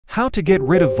How to get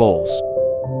rid of voles.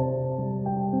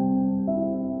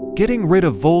 Getting rid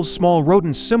of voles, small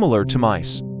rodents similar to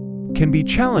mice, can be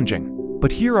challenging,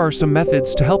 but here are some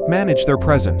methods to help manage their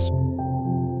presence.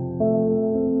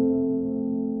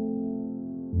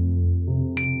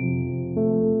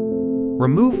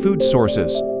 Remove food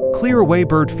sources, clear away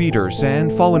bird feeders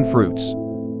and fallen fruits,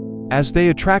 as they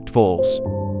attract voles.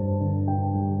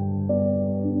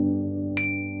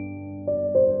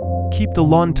 Keep the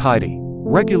lawn tidy,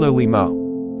 regularly mow,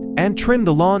 and trim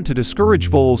the lawn to discourage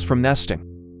voles from nesting.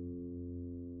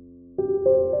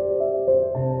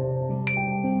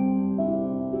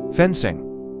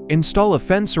 Fencing. Install a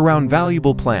fence around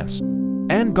valuable plants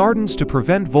and gardens to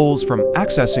prevent voles from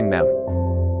accessing them.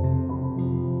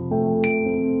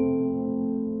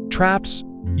 Traps.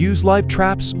 Use live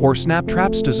traps or snap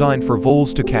traps designed for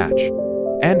voles to catch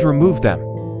and remove them.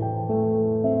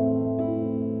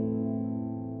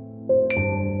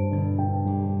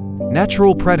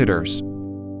 Natural predators.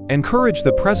 Encourage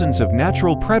the presence of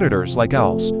natural predators like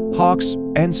owls, hawks,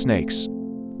 and snakes,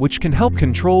 which can help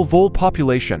control vole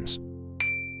populations.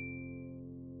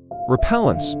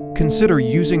 Repellents. Consider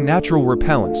using natural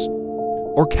repellents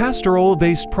or castor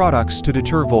oil-based products to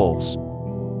deter voles.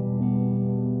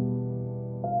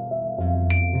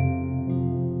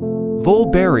 Vole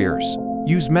barriers.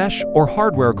 Use mesh or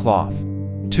hardware cloth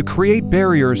to create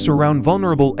barriers around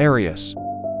vulnerable areas.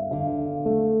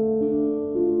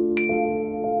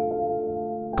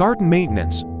 Garden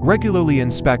maintenance. Regularly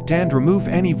inspect and remove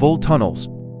any vole tunnels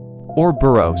or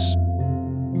burrows.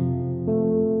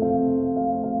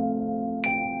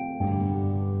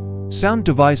 Sound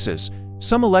devices.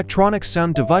 Some electronic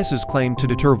sound devices claim to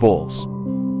deter voles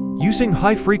using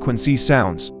high-frequency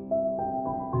sounds.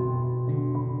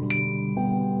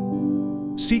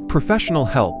 Seek professional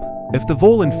help. If the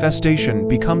vole infestation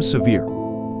becomes severe,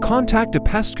 contact a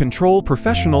pest control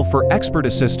professional for expert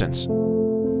assistance.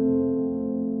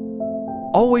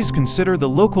 Always consider the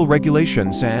local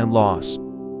regulations and laws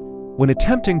when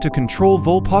attempting to control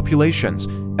vole populations,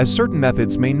 as certain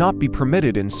methods may not be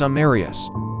permitted in some areas.